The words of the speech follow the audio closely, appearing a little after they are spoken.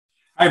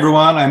Hi,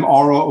 everyone. I'm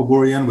Auro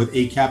Ogorian with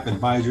ACAP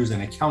Advisors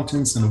and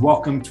Accountants, and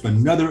welcome to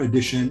another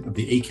edition of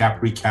the ACAP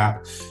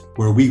Recap,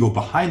 where we go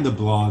behind the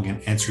blog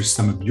and answer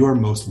some of your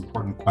most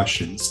important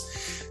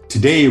questions.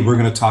 Today, we're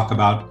going to talk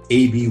about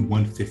AB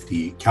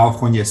 150,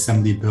 California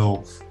Assembly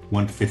Bill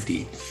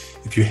 150.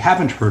 If you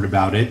haven't heard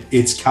about it,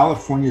 it's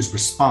California's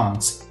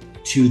response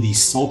to the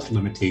SALT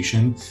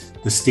limitation,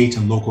 the state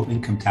and local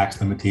income tax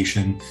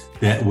limitation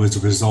that was a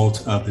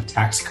result of the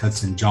Tax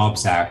Cuts and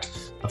Jobs Act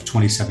of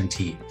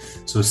 2017.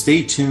 So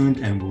stay tuned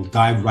and we'll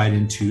dive right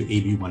into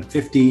AB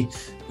 150.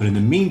 But in the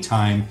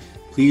meantime,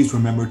 please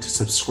remember to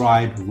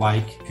subscribe,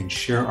 like, and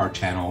share our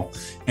channel.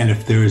 And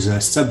if there is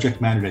a subject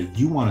matter that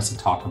you want us to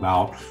talk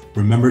about,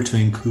 remember to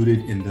include it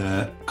in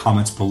the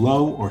comments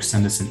below or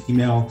send us an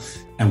email,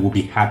 and we'll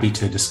be happy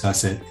to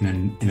discuss it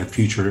in a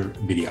future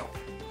video.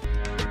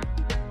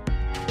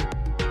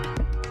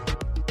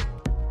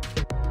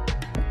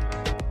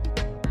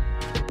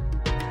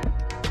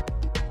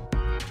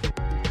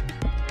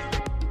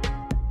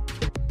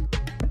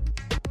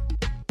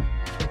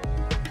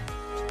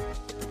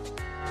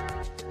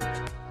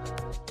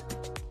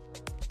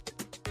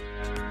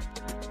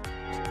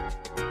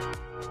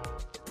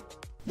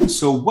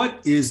 So what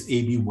is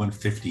AB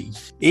 150?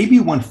 AB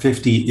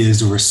 150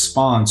 is a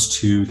response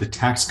to the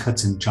Tax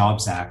Cuts and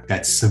Jobs Act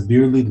that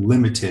severely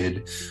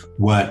limited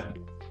what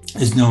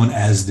is known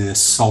as the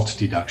SALT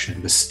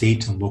deduction, the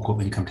state and local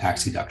income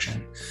tax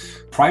deduction.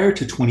 Prior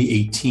to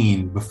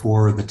 2018,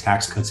 before the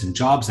Tax Cuts and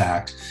Jobs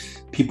Act,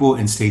 people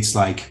in states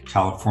like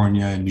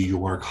California and New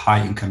York,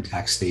 high income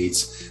tax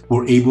states,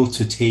 were able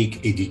to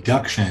take a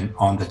deduction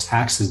on the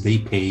taxes they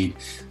paid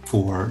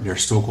for their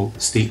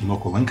state and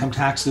local income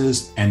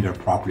taxes and their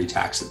property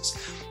taxes.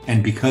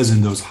 And because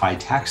in those high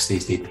tax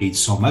states, they paid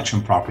so much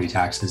in property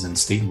taxes and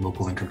state and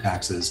local income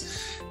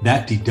taxes,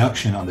 that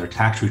deduction on their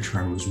tax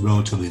return was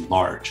relatively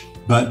large.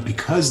 But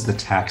because the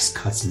Tax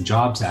Cuts and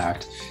Jobs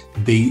Act,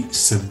 they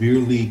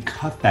severely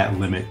cut that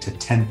limit to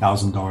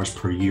 $10,000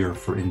 per year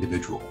for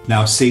individual.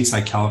 Now, states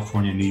like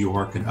California, New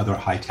York, and other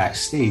high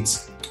tax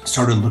states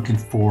started looking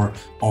for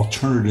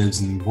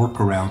alternatives and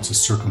workarounds to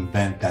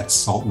circumvent that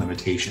SALT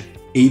limitation.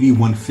 AB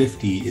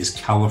 150 is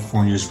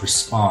California's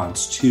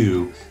response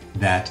to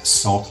that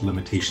SALT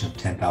limitation of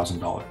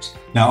 $10,000.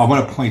 Now, I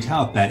want to point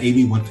out that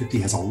AB 150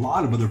 has a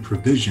lot of other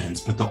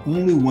provisions, but the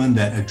only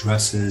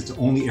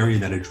area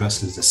that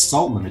addresses the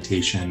SALT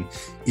limitation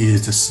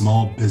is the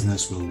Small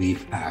Business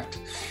Relief Act.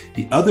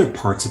 The other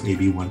parts of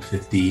AB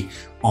 150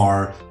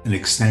 are an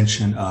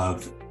extension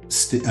of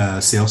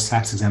sales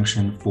tax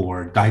exemption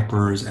for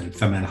diapers and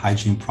feminine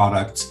hygiene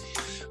products.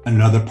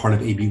 Another part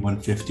of AB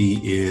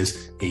 150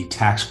 is a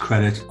tax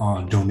credit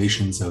on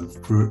donations of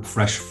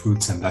fresh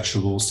fruits and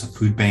vegetables to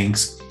food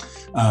banks.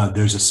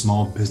 There's a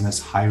small business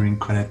hiring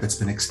credit that's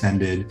been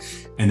extended,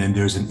 and then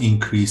there's an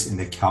increase in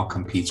the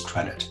CalCompetes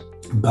credit.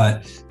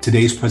 But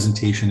today's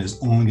presentation is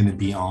only going to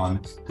be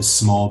on the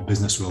Small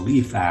Business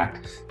Relief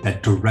Act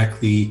that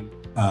directly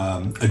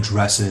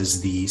addresses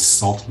the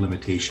SALT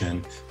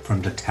limitation from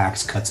the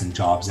Tax Cuts and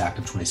Jobs Act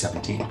of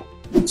 2017.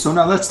 So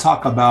now let's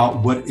talk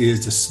about what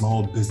is the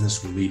Small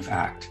Business Relief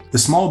Act. The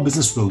Small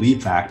Business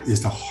Relief Act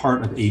is the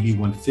heart of AB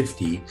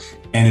 150,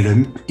 and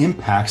it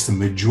impacts the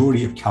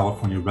majority of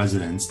California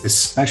residents,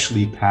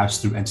 especially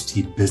pass-through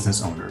entity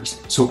business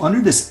owners. So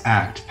under this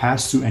act,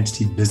 pass-through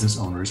entity business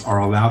owners are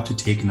allowed to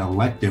take an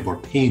elective or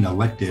pay an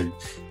elective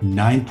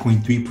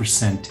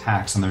 9.3%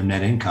 tax on their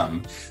net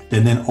income,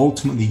 then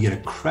ultimately get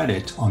a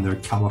credit on their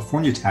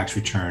California tax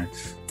return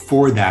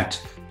for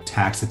that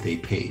tax that they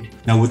paid.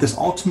 Now, what this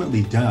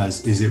ultimately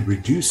does is it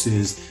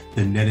reduces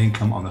the net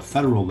income on the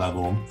federal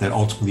level that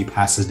ultimately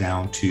passes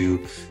down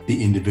to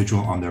the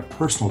individual on their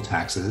personal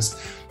taxes.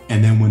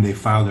 And then when they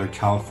file their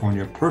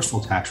California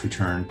personal tax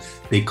return,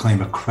 they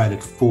claim a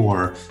credit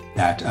for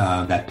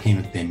that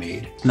payment they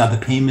made. Now,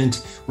 the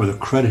payment or the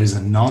credit is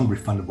a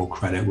non-refundable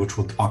credit, which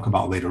we'll talk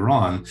about later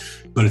on,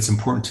 but it's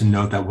important to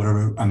note that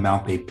whatever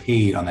amount they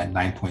paid on that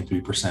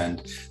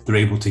 9.3%, they're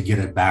able to get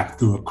it back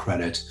through a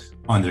credit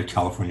on their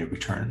California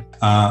return.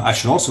 I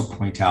should also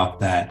point out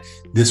that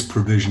this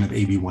provision of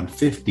AB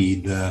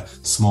 150, the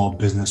Small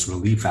Business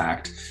Relief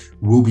Act,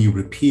 will be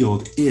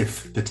repealed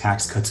if the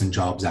Tax Cuts and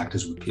Jobs Act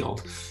is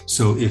repealed.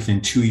 So if in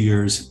 2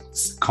 years,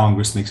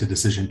 Congress makes a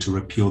decision to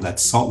repeal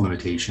that SALT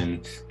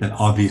limitation, then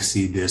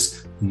obviously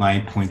this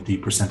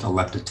 9.3%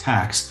 elective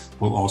tax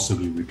will also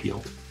be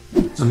repealed.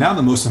 So now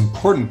the most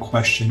important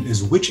question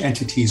is which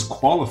entities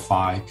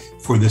qualify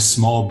for the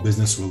Small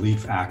Business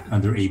Relief Act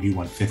under AB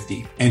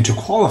 150. And to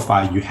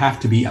qualify, you have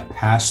to be a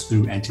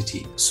pass-through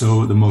entity.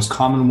 So the most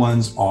common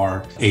ones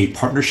are a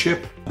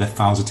partnership that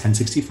files a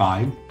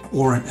 1065,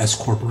 or an S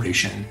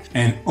corporation.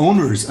 And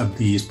owners of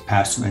these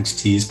pass-through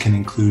entities can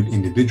include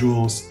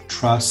individuals,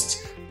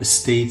 trusts,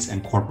 estates,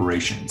 and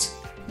corporations.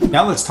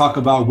 Now let's talk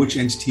about which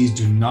entities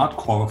do not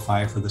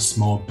qualify for the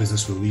Small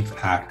Business Relief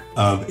Act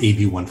of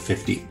AB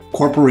 150.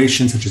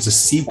 Corporations such as a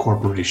C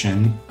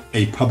corporation,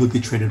 a publicly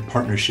traded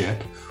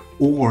partnership,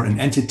 or an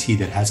entity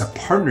that has a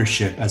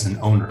partnership as an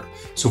owner.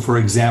 So for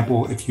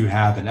example, if you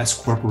have an S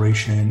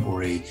corporation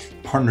or a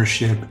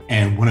partnership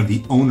and one of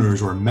the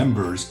owners or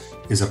members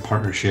is a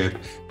partnership,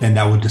 then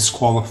that would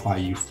disqualify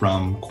you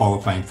from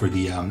qualifying for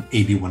the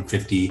AB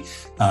 150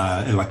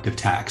 elective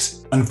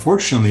tax.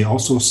 Unfortunately,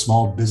 also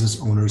small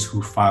business owners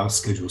who file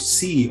Schedule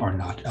C are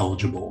not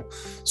eligible.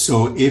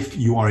 So if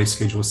you are a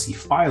Schedule C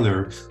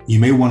filer, you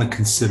may want to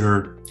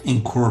consider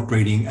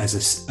incorporating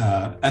as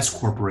a S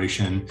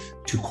corporation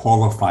to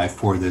qualify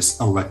for this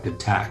elective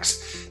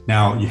tax.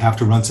 Now, you have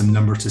to run some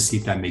numbers to see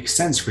if that makes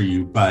sense for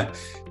you, but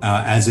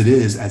as it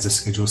is, as a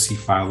Schedule C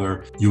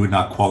filer, you would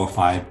not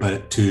qualify,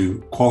 but to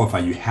qualify,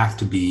 you have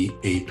to be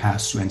a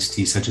pass-through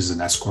entity such as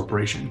an S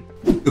corporation.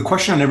 The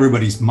question on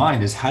everybody's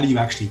mind is, how do you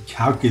actually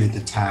calculate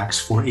the tax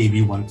for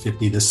AB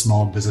 150, the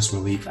Small Business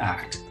Relief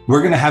Act?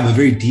 We're going to have a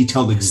very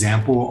detailed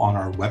example on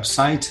our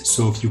website.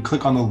 So if you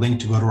click on the link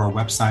to go to our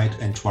website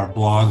and to our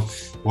blog,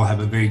 we'll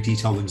have a very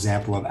detailed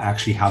example of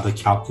actually how the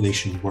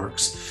calculation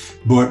works.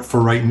 But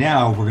for right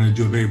now, we're going to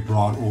do a very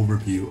broad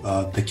overview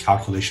of the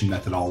calculation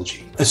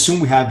methodology. Assume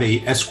we have a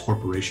S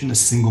corporation, a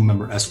single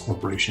member S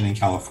corporation in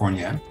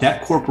California.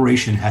 That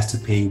corporation has to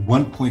pay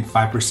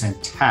 1.5%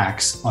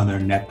 tax on their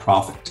net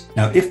profit.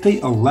 Now, if they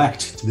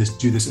elect to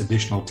do this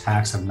additional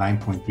tax of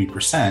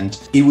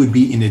 9.3%, it would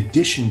be in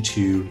addition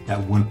to that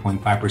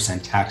 1.5%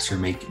 tax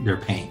they're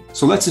paying.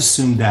 So let's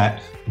assume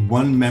that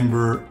one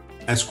member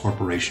S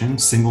corporation,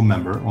 single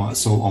member or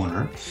sole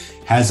owner,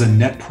 has a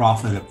net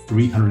profit of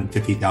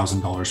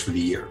 $350,000 for the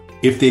year.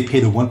 If they pay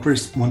the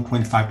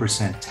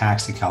 1.5%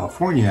 tax in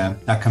California,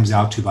 that comes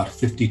out to about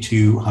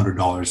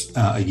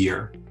 $5,200 a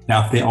year.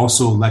 Now, if they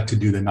also elect to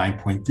do the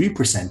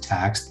 9.3%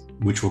 tax,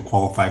 which will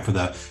qualify for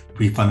the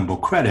refundable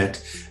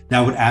credit, that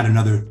would add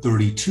another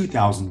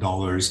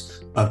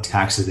 $32,000 of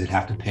taxes they'd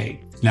have to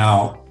pay.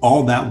 Now,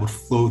 all that would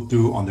flow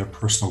through on their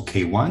personal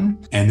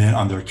K-1, and then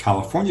on their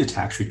California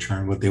tax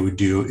return, what they would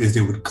do is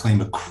they would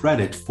claim a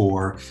credit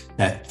for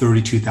that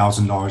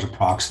 $32,000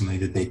 approximately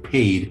that they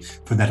paid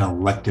for that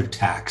elective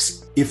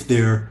tax. If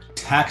their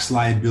tax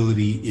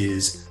liability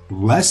is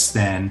less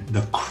than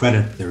the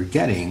credit they're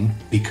getting,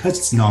 because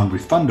it's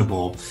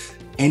non-refundable,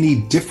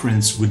 any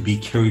difference would be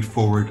carried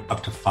forward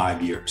up to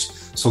 5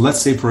 years. So let's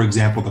say, for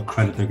example, the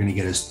credit they're going to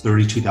get is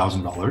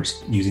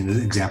 $32,000 using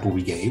the example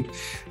we gave,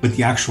 but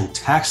the actual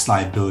tax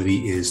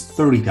liability is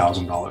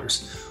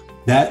 $30,000.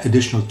 That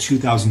additional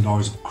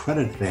 $2,000 of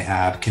credit they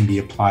have can be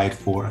applied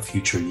for a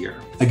future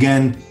year.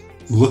 Again,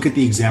 look at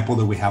the example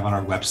that we have on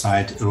our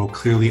website. It will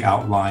clearly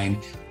outline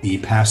the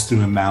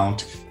pass-through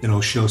amount. It'll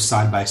show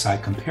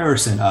side-by-side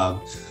comparison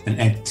of an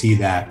entity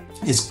that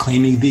is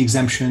claiming the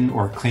exemption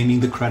or claiming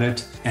the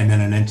credit, and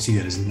then an entity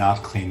that is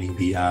not claiming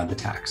the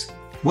tax.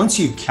 Once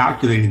you've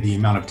calculated the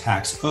amount of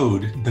tax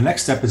owed, the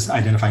next step is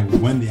identifying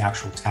when the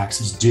actual tax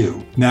is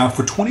due. Now,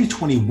 for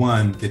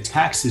 2021, the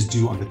tax is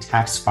due on the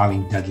tax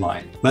filing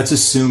deadline. Let's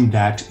assume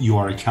that you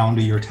are a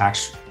calendar year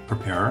tax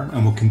preparer,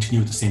 and we'll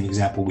continue with the same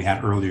example we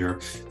had earlier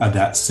of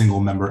that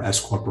single member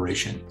S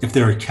corporation. If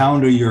they're a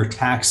calendar year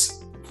tax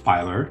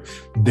filer,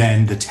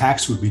 then the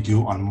tax would be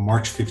due on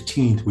March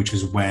 15th, which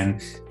is when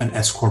an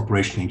S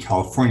corporation in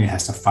California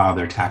has to file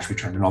their tax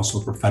return, and also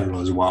for federal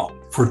as well.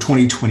 For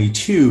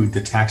 2022, the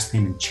tax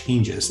payment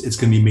changes. It's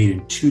going to be made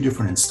in 2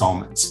 different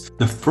installments.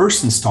 The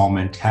first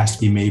installment has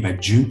to be made by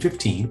June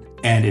 15th,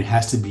 and it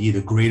has to be the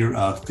greater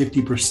of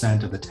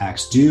 50% of the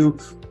tax due,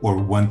 or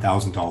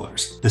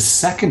 $1,000. The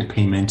second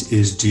payment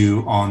is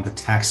due on the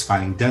tax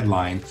filing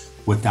deadline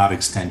without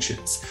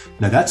extensions.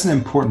 Now, that's an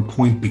important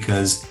point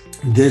because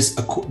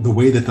the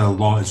way that the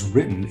law is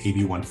written,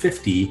 AB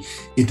 150,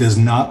 it does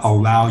not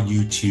allow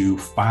you to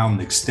file an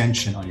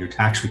extension on your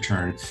tax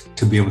return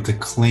to be able to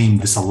claim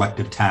this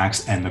elective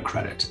tax and the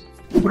credit.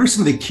 What are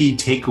some of the key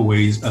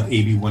takeaways of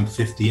AB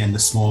 150 and the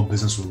Small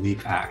Business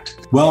Relief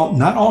Act? Well,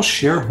 not all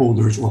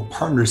shareholders or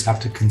partners have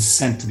to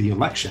consent to the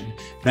election.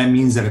 That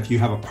means that if you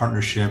have a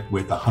partnership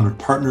with 100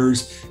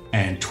 partners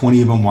and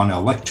 20 of them want to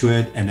elect to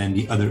it, and then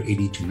the other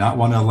 80 do not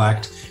want to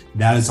elect,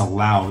 that is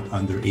allowed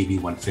under AB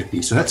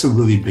 150. So that's a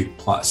really big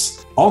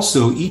plus.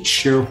 Also, each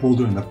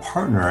shareholder and the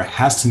partner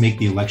has to make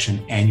the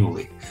election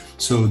annually.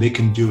 So they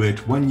can do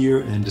it 1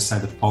 year and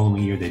decide the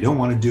following year they don't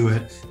want to do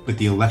it, but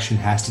the election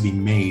has to be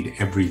made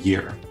every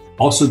year.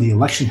 Also, the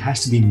election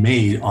has to be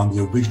made on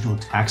the original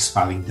tax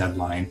filing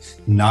deadline,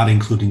 not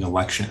including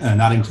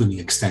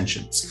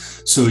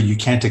extensions. So you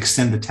can't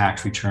extend the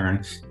tax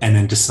return and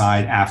then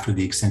decide after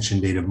the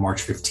extension date of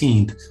March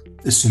 15th,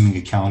 assuming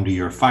a calendar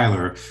year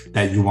filer,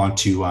 that you want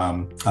to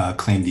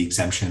claim the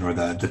exemption or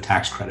the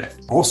tax credit.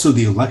 Also,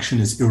 the election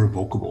is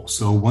irrevocable.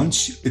 So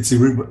it's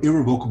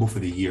irrevocable for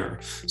the year.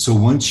 So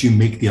once you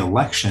make the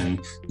election,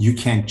 you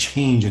can't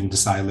change and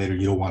decide later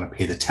you don't want to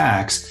pay the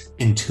tax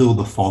until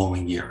the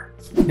following year.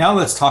 Now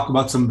let's talk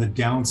about some of the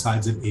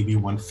downsides of AB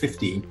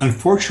 150.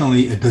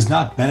 Unfortunately, it does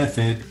not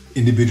benefit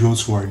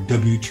individuals who are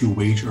W-2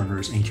 wage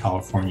earners in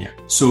California.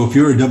 So if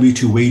you're a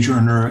W-2 wage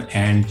earner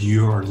and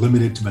you're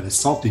limited by the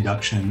SALT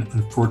deduction,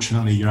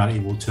 unfortunately, you're not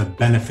able to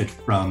benefit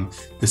from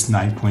this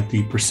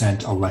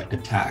 9.3%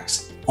 elective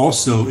tax.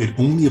 Also, it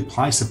only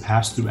applies to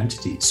pass-through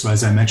entities. So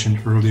as I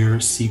mentioned earlier,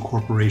 C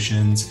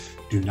corporations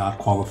do not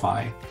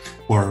qualify,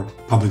 or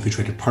publicly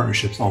traded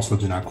partnerships also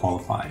do not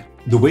qualify.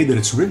 The way that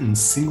it's written,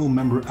 single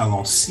member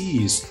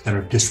LLCs that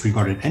are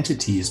disregarded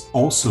entities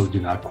also do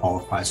not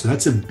qualify. So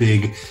that's a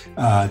big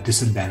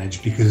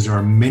disadvantage, because there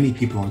are many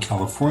people in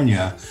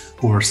California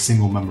who are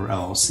single member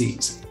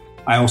LLCs.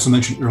 I also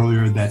mentioned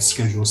earlier that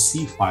Schedule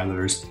C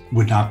filers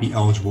would not be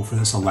eligible for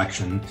this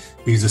election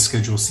because the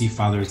Schedule C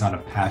filer is not a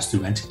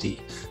pass-through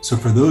entity. So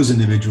for those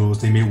individuals,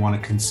 they may want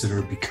to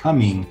consider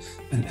becoming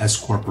an S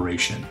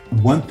corporation.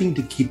 One thing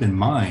to keep in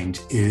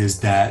mind is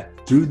that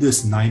through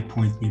this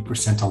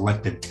 9.3%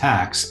 elective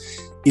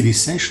tax, it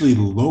essentially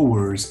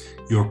lowers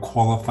your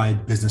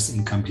qualified business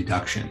income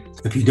deduction.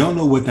 If you don't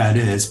know what that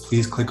is,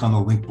 please click on the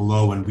link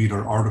below and read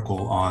our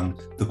article on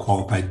the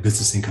qualified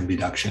business income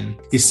deduction.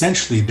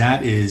 Essentially,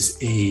 that is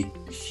a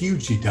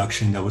huge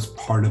deduction that was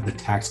part of the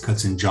Tax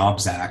Cuts and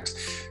Jobs Act.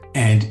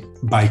 And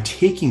by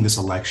taking this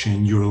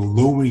election, you're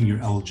lowering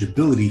your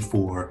eligibility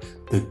for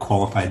the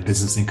qualified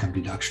business income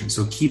deduction.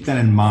 So keep that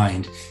in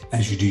mind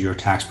as you do your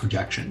tax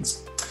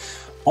projections.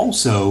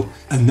 Also,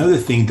 another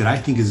thing that I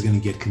think is going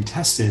to get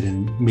contested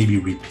and maybe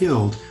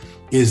repealed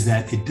is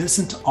that it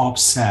doesn't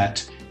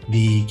offset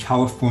the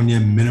California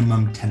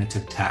minimum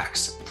tentative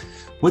tax.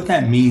 What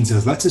that means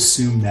is, let's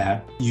assume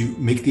that you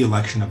make the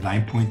election of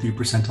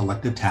 9.3%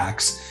 elective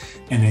tax,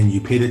 and then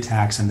you pay the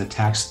tax and the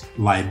tax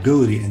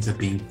liability ends up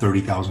being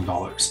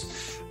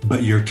 $30,000.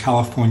 But your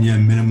California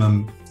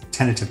minimum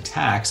tentative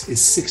tax is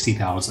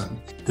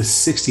 $60,000. The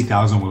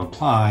 $60,000 will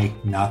apply,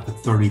 not the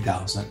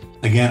 $30,000.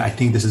 Again, I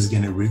think this is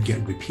going to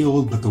get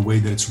repealed, but the way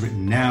that it's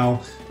written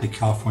now, the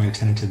California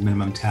tentative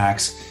minimum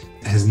tax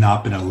has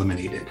not been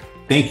eliminated.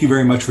 Thank you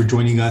very much for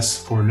joining us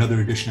for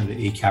another edition of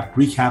the ACAP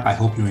Recap. I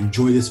hope you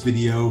enjoy this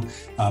video.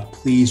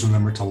 Please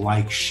remember to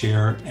like,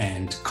 share,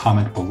 and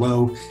comment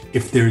below.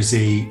 If there's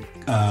a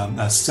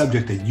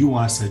subject that you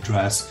want us to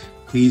address,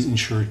 please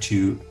ensure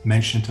to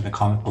mention it in the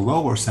comment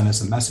below or send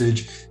us a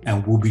message,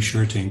 and we'll be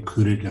sure to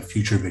include it in a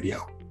future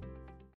video.